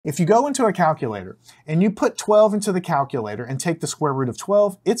If you go into a calculator and you put 12 into the calculator and take the square root of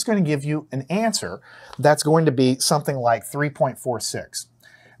 12, it's going to give you an answer that's going to be something like 3.46.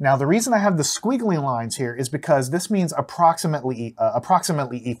 Now, the reason I have the squiggly lines here is because this means approximately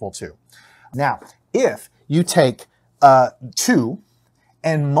equal to. Now, if you take 2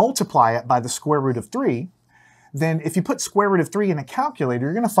 and multiply it by the square root of 3, then if you put square root of 3 in a calculator,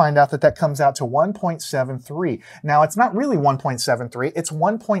 you're going to find out that that comes out to 1.73. Now, it's not really 1.73. It's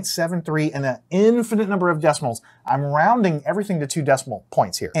 1.73 in an infinite number of decimals. I'm rounding everything to 2 decimal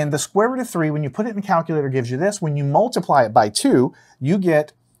points here. And the square root of 3, when you put it in a calculator, gives you this. When you multiply it by 2, you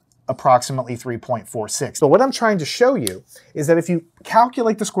get approximately 3.46. So what I'm trying to show you is that if you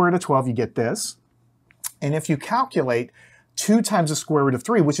calculate the square root of 12, you get this. And if you calculate 2 times the square root of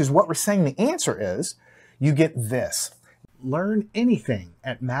 3, which is what we're saying the answer is, you get this. Learn anything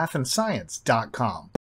at mathandscience.com.